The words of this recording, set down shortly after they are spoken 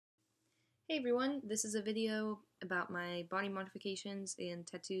Hey everyone, this is a video about my body modifications and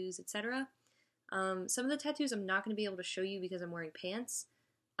tattoos, etc. Some of the tattoos I'm not going to be able to show you because I'm wearing pants.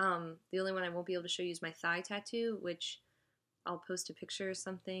 The only one I won't be able to show you is my thigh tattoo, which I'll post a picture or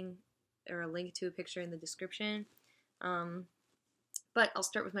something, or a link to a picture in the description. But I'll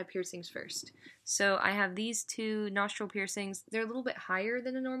start with my piercings first. So I have these two nostril piercings. They're a little bit higher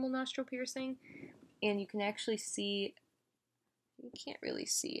than a normal nostril piercing, and you can actually see. You can't really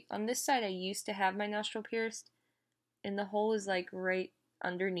see. On this side, I used to have my nostril pierced, and the hole is like right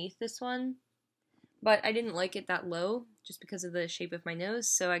underneath this one. But I didn't like it that low, just because of the shape of my nose,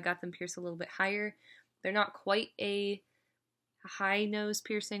 so I got them pierced a little bit higher. They're not quite a high nose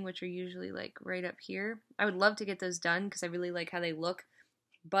piercing, which are usually like right up here. I would love to get those done, because I really like how they look,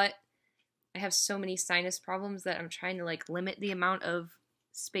 but I have so many sinus problems that I'm trying to like limit the amount of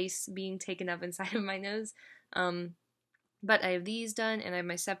space being taken up inside of my nose. But I have these done, and I have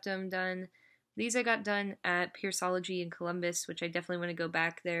my septum done. These I got done at Pierceology in Columbus, which I definitely want to go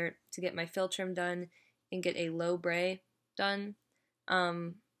back there to get my philtrum done and get a low bray done.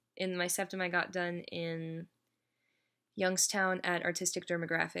 In my septum I got done in Youngstown at Artistic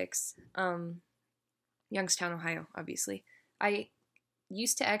Dermographics. Youngstown, Ohio, obviously. I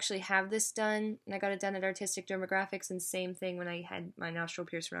used to actually have this done, and I got it done at Artistic Dermographics, and same thing when I had my nostril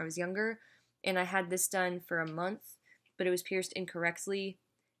pierced when I was younger. And I had this done for a month, but it was pierced incorrectly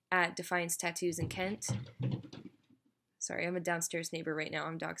at Defiance Tattoos in Kent. Sorry, I'm a downstairs neighbor right now,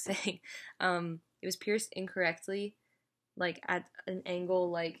 I'm dog sitting. It was pierced incorrectly, like at an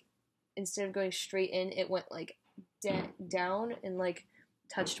angle, like instead of going straight in, it went like down and like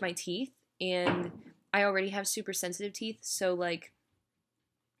touched my teeth, and I already have super sensitive teeth, so like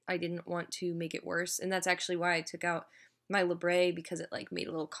I didn't want to make it worse, and that's actually why I took out my labret, because it like made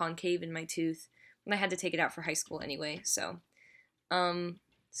a little concave in my tooth. And I had to take it out for high school anyway, so.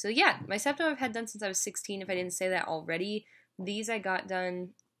 So yeah, my septum I've had done since I was 16, if I didn't say that already. These I got done,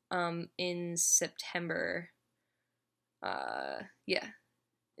 in September. Yeah,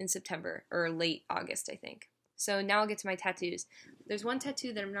 in September, or late August, I think. So now I'll get to my tattoos. There's one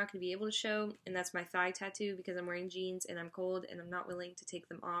tattoo that I'm not going to be able to show, and that's my thigh tattoo, because I'm wearing jeans and I'm cold and I'm not willing to take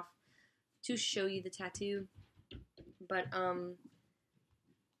them off to show you the tattoo. But,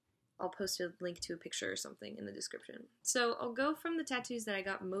 I'll post a link to a picture or something in the description. So I'll go from the tattoos that I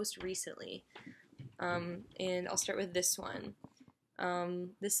got most recently, and I'll start with this one.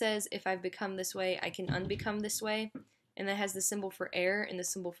 This says, "If I've become this way, I can unbecome this way," and that has the symbol for air and the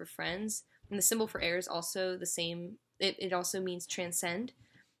symbol for friends, and the symbol for air is also the same. It also means transcend,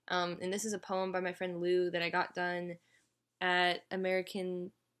 and this is a poem by my friend Lou that I got done at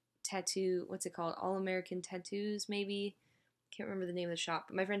American Tattoo, what's it called? All American Tattoos, maybe? Can't remember the name of the shop,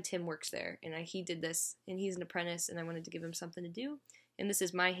 but my friend Tim works there, and he did this, and he's an apprentice, and I wanted to give him something to do, and this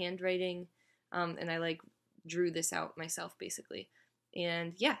is my handwriting, and I like drew this out myself basically,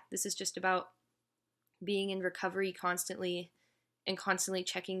 and yeah, this is just about being in recovery constantly, and constantly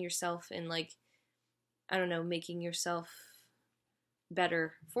checking yourself, and like, I don't know, making yourself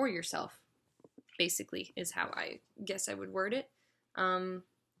better for yourself, basically, is how I guess I would word it.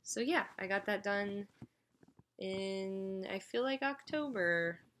 So yeah, I got that done in, I feel like,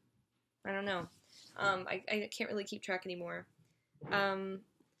 October. I don't know. I can't really keep track anymore.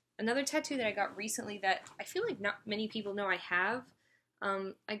 Another tattoo that I got recently that I feel like not many people know I have,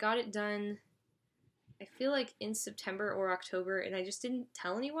 I got it done, I feel like in September or October, and I just didn't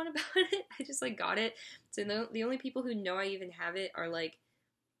tell anyone about it. I just like got it. So the only people who know I even have it are like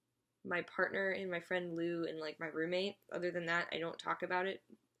my partner and my friend Lou and like my roommate. Other than that, I don't talk about it,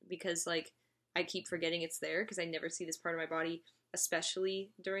 because like I keep forgetting it's there, because I never see this part of my body,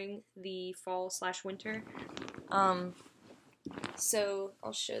 especially during the fall/winter. So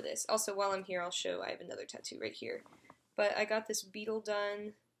I'll show this. Also, while I'm here, I'll show I have another tattoo right here. But I got this beetle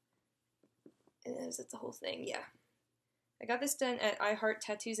done. Is that the whole thing? Yeah. I got this done at I Heart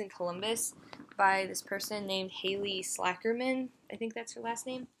Tattoos in Columbus by this person named Haley Slackerman. I think that's her last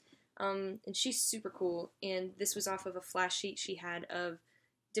name. And she's super cool. And this was off of a flash sheet she had of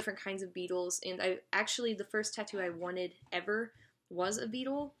different kinds of beetles, and I actually, the first tattoo I wanted ever was a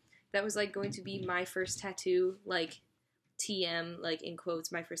beetle. That was like going to be my first tattoo, like TM, like in quotes,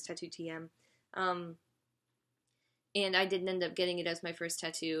 my first tattoo TM. And I didn't end up getting it as my first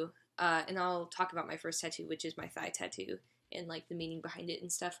tattoo, and I'll talk about my first tattoo, which is my thigh tattoo, and like the meaning behind it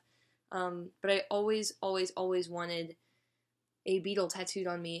and stuff. But I always wanted a beetle tattooed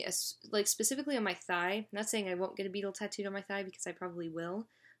on me, like specifically on my thigh. I'm not saying I won't get a beetle tattooed on my thigh, because I probably will,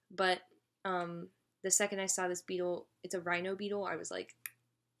 but the second I saw this beetle, it's a rhino beetle, I was like,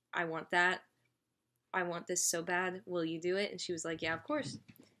 I want that. I want this so bad. Will you do it? And she was like, yeah, of course.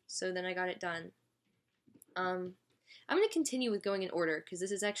 So then I got it done. I'm going to continue with going in order because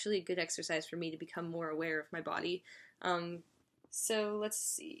this is actually a good exercise for me to become more aware of my body. So let's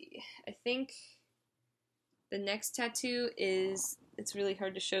see. I think the next tattoo is, it's really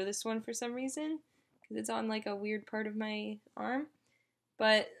hard to show this one for some reason because it's on like a weird part of my arm,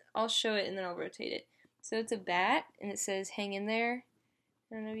 but I'll show it and then I'll rotate it. So it's a bat and it says hang in there.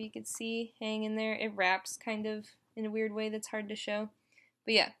 I don't know if you can see, hang in there. It wraps kind of in a weird way that's hard to show.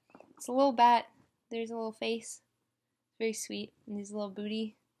 But yeah, it's a little bat. There's a little face. Very sweet. And his little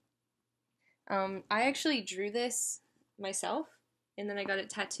booty. I actually drew this myself, and then I got it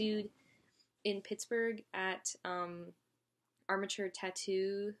tattooed in Pittsburgh at Armature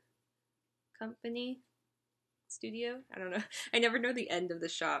Tattoo Company Studio. I don't know. I never know the end of the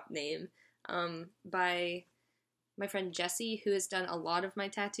shop name. By my friend Jessie, who has done a lot of my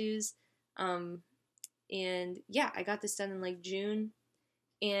tattoos. And yeah, I got this done in like June.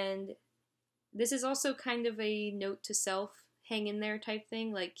 And this is also kind of a note to self, hang in there type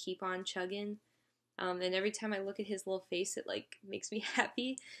thing, like keep on chugging. And every time I look at his little face, it like makes me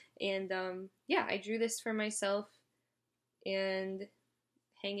happy. And yeah, I drew this for myself, and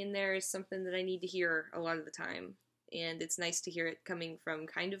hang in there is something that I need to hear a lot of the time. And it's nice to hear it coming from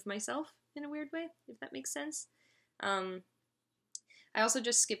kind of myself in a weird way, if that makes sense. I also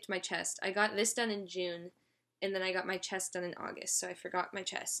just skipped my chest. I got this done in June, and then I got my chest done in August, so I forgot my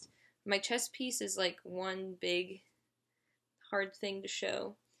chest. My chest piece is like one big hard thing to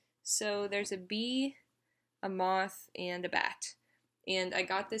show. So there's a bee, a moth, and a bat. And I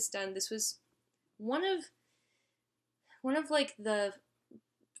got this done. This was one of like the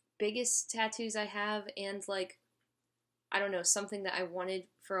biggest tattoos I have, and like, I don't know, something that I wanted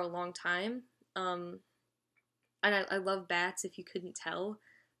for a long time. And I love bats, if you couldn't tell.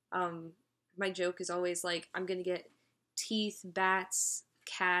 My joke is always like, I'm gonna get teeth, bats,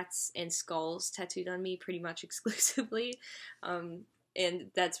 cats, and skulls tattooed on me pretty much exclusively.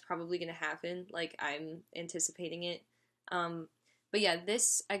 And that's probably gonna happen. Like, I'm anticipating it. But yeah,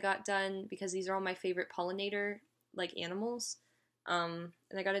 this I got done because these are all my favorite pollinator, like, animals. And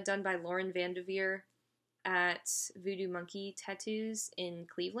I got it done by Lauren Vandeveer at Voodoo Monkey Tattoos in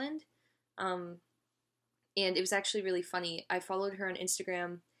Cleveland. And it was actually really funny. I followed her on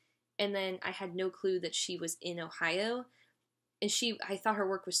Instagram, and then I had no clue that she was in Ohio. And I thought her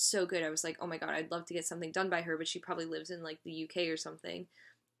work was so good. I was like, oh my god, I'd love to get something done by her, but she probably lives in like the UK or something.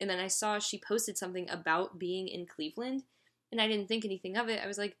 And then I saw she posted something about being in Cleveland, and I didn't think anything of it. I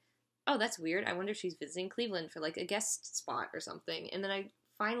was like, oh, that's weird. I wonder if she's visiting Cleveland for like a guest spot or something. And then I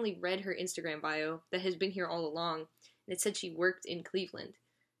finally read her Instagram bio that has been here all along, and it said she worked in Cleveland.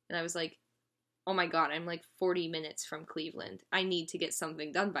 And I was like, oh my god, I'm like 40 minutes from Cleveland. I need to get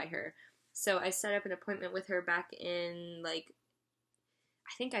something done by her. So I set up an appointment with her back in like,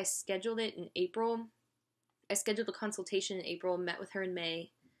 I think I scheduled it in April. I scheduled a consultation in April, met with her in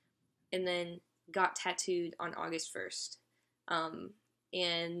May, and then got tattooed on August 1st.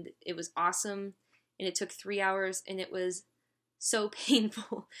 And it was awesome, and it took 3 hours, and it was so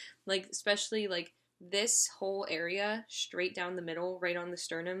painful. Like, especially like this whole area, straight down the middle, right on the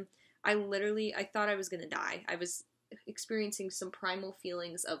sternum. I thought I was gonna die. I was experiencing some primal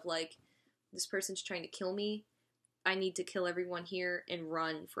feelings of like, this person's trying to kill me. I need to kill everyone here and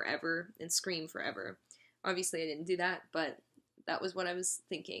run forever and scream forever. Obviously I didn't do that, but that was what I was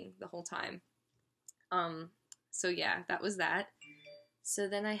thinking the whole time. So yeah, that was that. So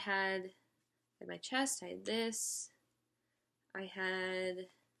then I had my chest, I had this. I had,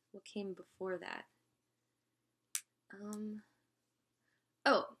 what came before that?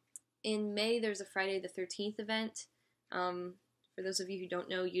 Oh, in May there's a Friday the 13th event. For those of you who don't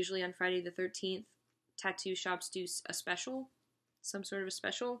know, usually on Friday the 13th, tattoo shops do a special, some sort of a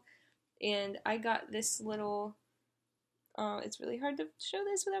special, and I got this little, it's really hard to show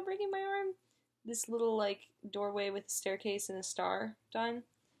this without breaking my arm, this little like doorway with a staircase and a star done.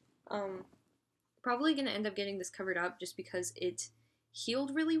 Probably gonna end up getting this covered up just because it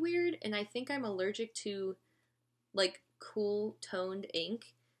healed really weird, and I think I'm allergic to like cool toned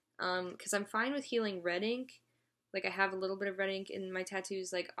ink, because I'm fine with healing red ink. Like, I have a little bit of red ink in my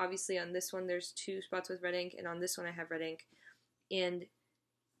tattoos. Like, obviously on this one there's 2 spots with red ink, and on this one I have red ink. And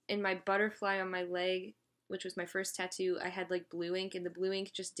in my butterfly on my leg, which was my first tattoo, I had like blue ink, and the blue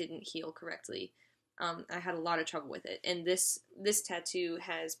ink just didn't heal correctly. I had a lot of trouble with it. And this tattoo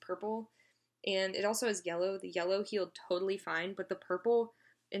has purple, and it also has yellow. The yellow healed totally fine, but the purple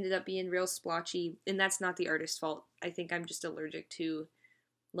ended up being real splotchy, and that's not the artist's fault. I think I'm just allergic to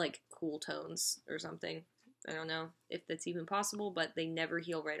like cool tones or something. I don't know if that's even possible, but they never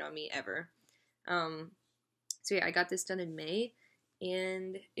heal right on me, ever. So yeah, I got this done in May,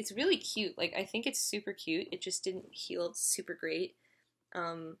 and it's really cute. Like, I think it's super cute. It just didn't heal super great.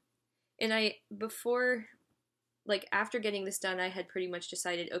 And before, like, after getting this done, I had pretty much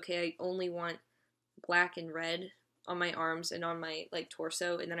decided, okay, I only want black and red on my arms and on my, like,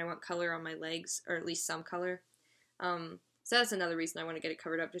 torso, and then I want color on my legs, or at least some color. So that's another reason I want to get it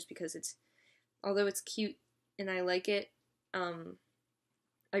covered up, just because although it's cute and I like it,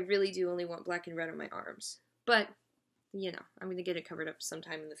 I really do only want black and red on my arms. But, you know, I'm going to get it covered up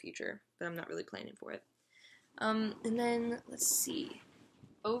sometime in the future, but I'm not really planning for it. And then, let's see.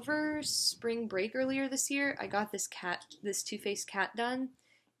 Over spring break earlier this year, I got this two-faced cat done.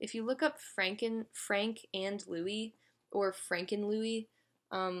 If you look up Frank and Louie, or Frank and Louie,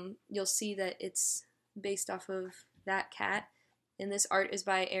 you'll see that it's based off of that cat. And this art is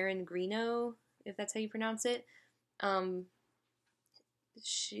by Erin Greeno, if that's how you pronounce it.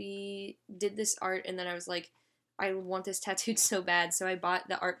 She did this art, and then I was like, I want this tattooed so bad, so I bought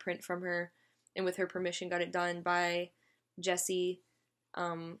the art print from her, and with her permission got it done by Jessie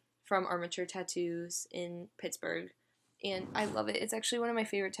from Armature Tattoos in Pittsburgh. And I love it. It's actually one of my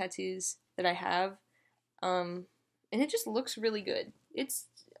favorite tattoos that I have. And it just looks really good. It's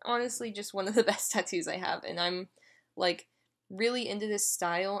honestly just one of the best tattoos I have, and I'm like really into this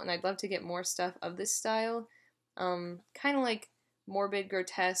style, and I'd love to get more stuff of this style. Kind of like morbid,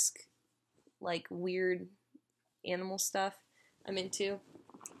 grotesque, like weird animal stuff I'm into.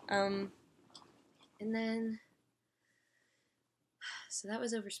 And then, so that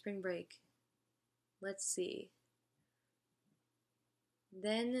was over spring break. Let's see.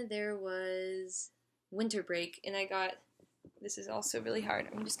 Then there was winter break, and I got, this is also really hard.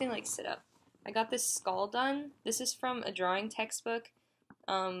 I'm just gonna like sit up. I got this skull done. This is from a drawing textbook,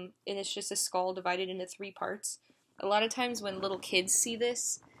 and it's just a skull divided into 3 parts. A lot of times when little kids see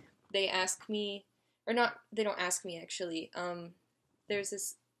this, they ask me, or not, they don't ask me actually. There's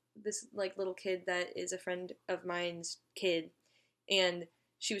this like little kid that is a friend of mine's kid, and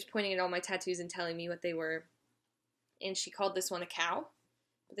she was pointing at all my tattoos and telling me what they were, and she called this one a cow,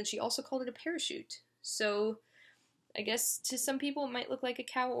 but then she also called it a parachute. So I guess to some people it might look like a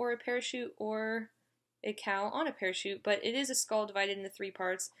cow or a parachute, or a cow on a parachute, but it is a skull divided into 3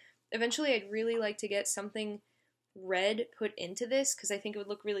 parts. Eventually I'd really like to get something red put into this, because I think it would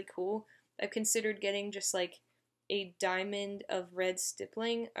look really cool. I've considered getting just like a diamond of red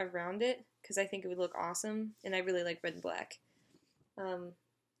stippling around it, because I think it would look awesome, and I really like red and black.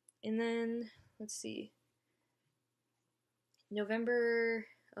 And then, let's see, November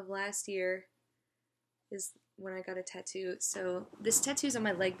of last year is when I got a tattoo. So this tattoo's on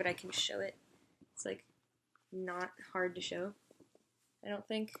my leg, but I can show it. It's like not hard to show, I don't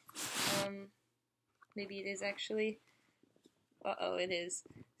think. Maybe it is actually. Uh-oh, it is.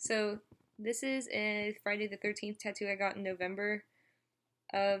 So this is a Friday the 13th tattoo I got in November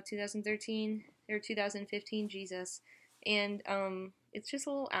of 2013, or 2015, Jesus. And it's just a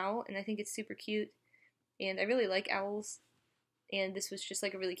little owl, and I think it's super cute. And I really like owls, and this was just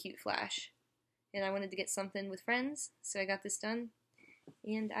like a really cute flash. And I wanted to get something with friends, so I got this done,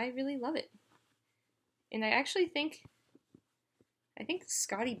 and I really love it. And I actually think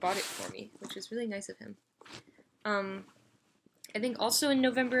Scotty bought it for me, which is really nice of him. I think also in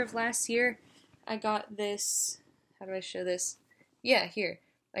November of last year, I got this, how do I show this? Yeah, here.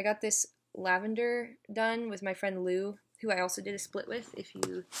 I got this lavender done with my friend Lou, who I also did a split with. If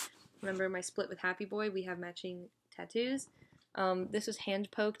you remember my split with Happy Boy, we have matching tattoos. This was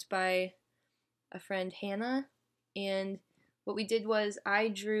hand-poked by a friend, Hannah, and what we did was I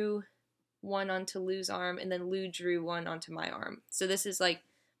drew one onto Lou's arm, and then Lou drew one onto my arm. So this is like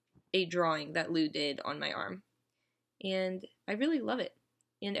a drawing that Lou did on my arm. And I really love it.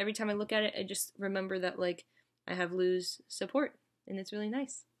 And every time I look at it, I just remember that, like, I have Lou's support, and it's really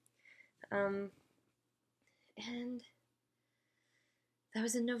nice. And that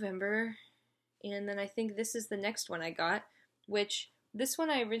was in November. And then I think this is the next one I got, which this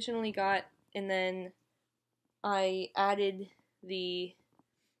one I originally got, and then I added the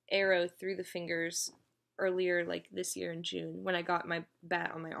arrow through the fingers earlier, like this year in June, when I got my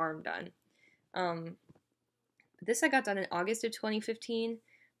bat on my arm done. This I got done in August of 2015,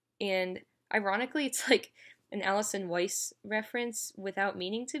 and ironically, it's like an Alison Weiss reference without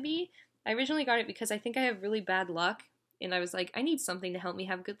meaning to be. I originally got it because I think I have really bad luck, and I was like, I need something to help me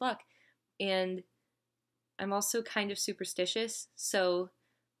have good luck. And I'm also kind of superstitious, so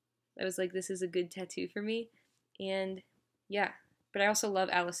I was like, this is a good tattoo for me. And yeah, but I also love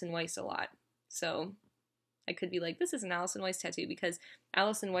Alison Weiss a lot, so I could be like, this is an Alison Weiss tattoo, because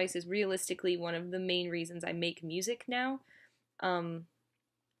Alison Weiss is realistically one of the main reasons I make music now.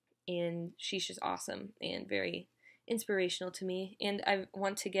 And she's just awesome and very inspirational to me, and I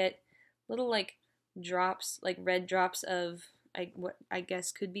want to get little like drops, like red drops of what I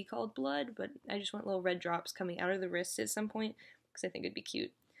guess could be called blood, but I just want little red drops coming out of the wrist at some point because I think it'd be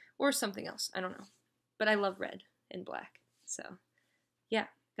cute, or something else. I don't know, but I love red and black, so yeah,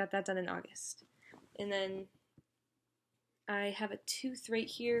 got that done in August. And then I have a tooth right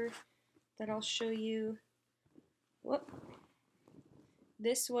here that I'll show you. Whoop.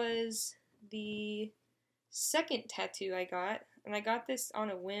 This was the second tattoo I got, and I got this on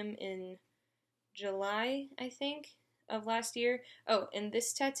a whim in July, I think, of last year. Oh, and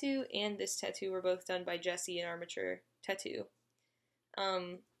this tattoo were both done by Jesse in Armature Tattoo.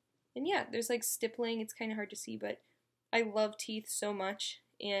 And yeah, there's like stippling. It's kind of hard to see, but I love teeth so much,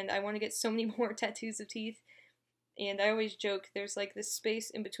 and I want to get so many more tattoos of teeth. And I always joke, there's like this space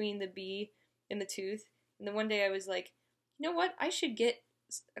in between the B and the tooth. And then one day I was like, you know what? I should get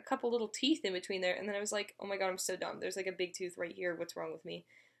a couple little teeth in between there. And then I was like, oh my god, I'm so dumb. There's like a big tooth right here. What's wrong with me?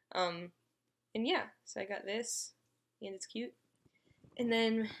 And yeah, so I got this, and it's cute. And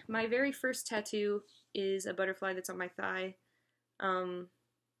then my very first tattoo is a butterfly that's on my thigh. And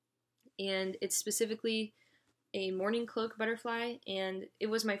it's specifically a Mourning Cloak butterfly, and it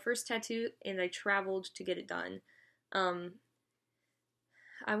was my first tattoo, and I traveled to get it done.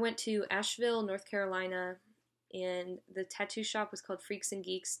 I went to Asheville, North Carolina, and the tattoo shop was called Freaks and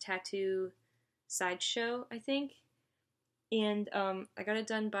Geeks Tattoo Sideshow, I think. And I got it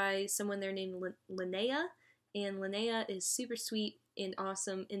done by someone there named Linnea, and Linnea is super sweet and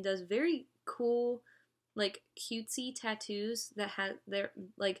awesome and does very cool, like, cutesy tattoos that have their,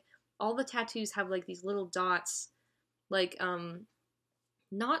 like, all the tattoos have, like, these little dots, like,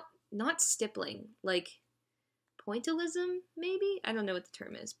 not stippling, like, pointillism, maybe? I don't know what the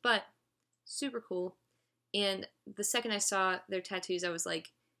term is, but super cool. And the second I saw their tattoos, I was like,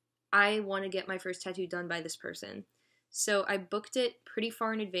 I want to get my first tattoo done by this person. So I booked it pretty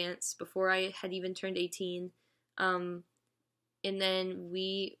far in advance, before I had even turned 18. And then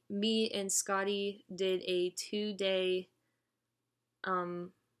me and Scotty did a 2-day,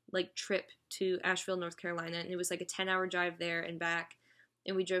 like, trip to Asheville, North Carolina, and it was like a 10-hour drive there and back,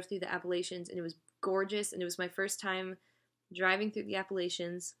 and we drove through the Appalachians, and it was gorgeous, and it was my first time driving through the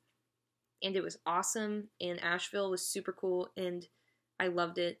Appalachians, and it was awesome, and Asheville was super cool, and I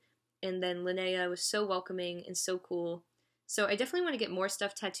loved it. And then Linnea was so welcoming and so cool. So I definitely want to get more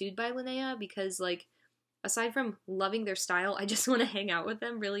stuff tattooed by Linnea, because, like, aside from loving their style, I just want to hang out with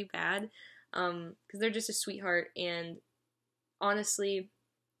them really bad, because they're just a sweetheart. And honestly,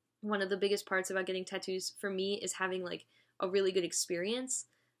 one of the biggest parts about getting tattoos for me is having, like, a really good experience,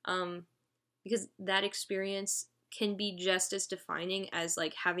 because that experience can be just as defining as,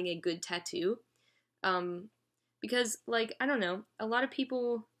 like, having a good tattoo, because, like, I don't know, a lot of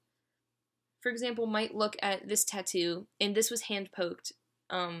people, for example, might look at this tattoo, and this was hand poked,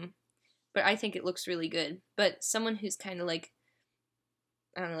 but I think it looks really good. But someone who's kind of like,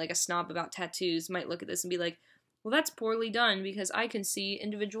 I don't know, like a snob about tattoos might look at this and be like, well, that's poorly done because I can see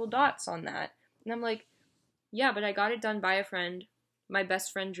individual dots on that. And I'm like, yeah, but I got it done by a friend. My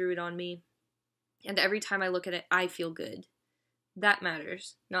best friend drew it on me. And every time I look at it, I feel good. That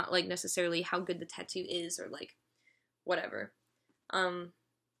matters. Not, like, necessarily how good the tattoo is or, like, whatever.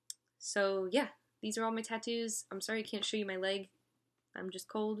 So, yeah, these are all my tattoos. I'm sorry I can't show you my leg. I'm just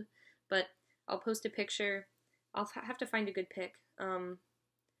cold. But I'll post a picture. I'll have to find a good pic.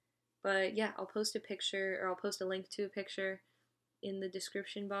 But, yeah, I'll post a picture, or I'll post a link to a picture in the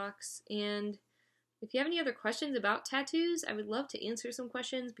description box. And if you have any other questions about tattoos, I would love to answer some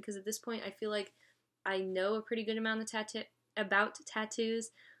questions, because at this point I feel like I know a pretty good amount of about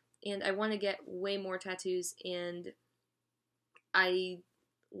tattoos, and I want to get way more tattoos, and I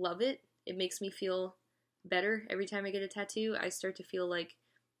love it. It makes me feel better every time I get a tattoo. I start to feel like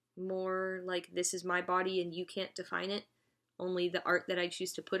more like this is my body and you can't define it. Only the art that I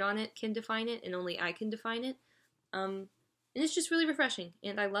choose to put on it can define it, and only I can define it. And it's just really refreshing,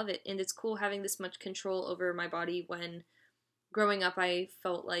 and I love it, and it's cool having this much control over my body when growing up I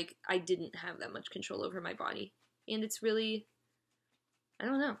felt like I didn't have that much control over my body. And it's really, I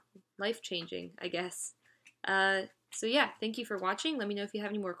don't know, life-changing, I guess. So yeah, thank you for watching. Let me know if you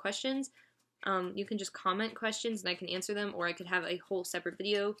have any more questions. You can just comment questions and I can answer them, or I could have a whole separate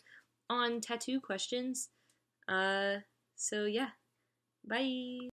video on tattoo questions. So yeah, bye!